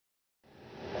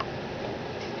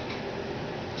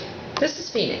This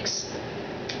is Phoenix.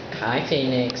 Hi,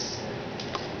 Phoenix.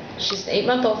 She's an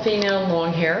 8-month-old female,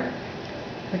 long hair.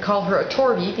 We call her a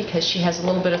torby because she has a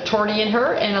little bit of torti in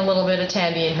her and a little bit of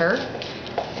tabby in her.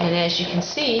 And as you can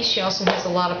see, she also has a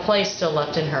lot of play still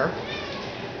left in her.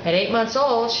 At 8 months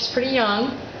old, she's pretty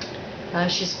young.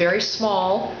 She's very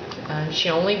small. She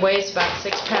only weighs about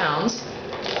 6 pounds.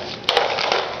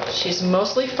 She's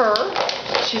mostly fur.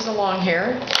 She's a long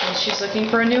hair, and she's looking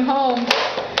for a new home.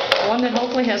 One that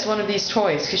hopefully has one of these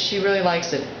toys, because she really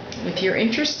likes it. If you're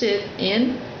interested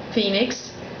in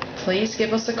Phoenix, please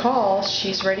give us a call.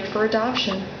 She's ready for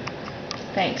adoption.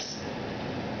 Thanks.